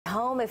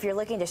home, if you're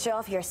looking to show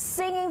off your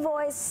singing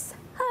voice,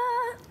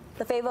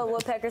 the Fayetteville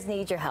Woodpeckers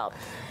need your help.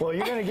 Well,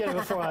 you're going to get it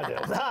before I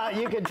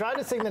do. You can try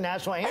to sing the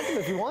National Anthem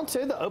if you want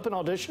to. The open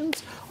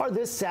auditions are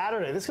this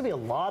Saturday. This is going to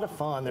be a lot of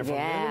fun. They're from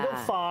noon until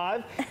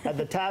 5 at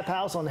the Tap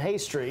House on Hay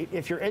Street.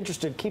 If you're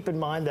interested, keep in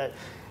mind that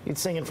you'd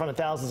sing in front of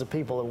thousands of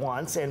people at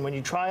once. And when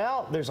you try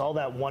out, there's all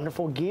that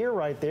wonderful gear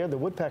right there, the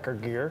Woodpecker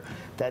gear,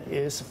 that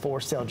is for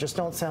sale. Just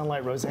don't sound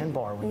like Roseanne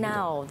Barr when you do it.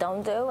 No,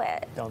 don't do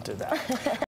it. Don't do that.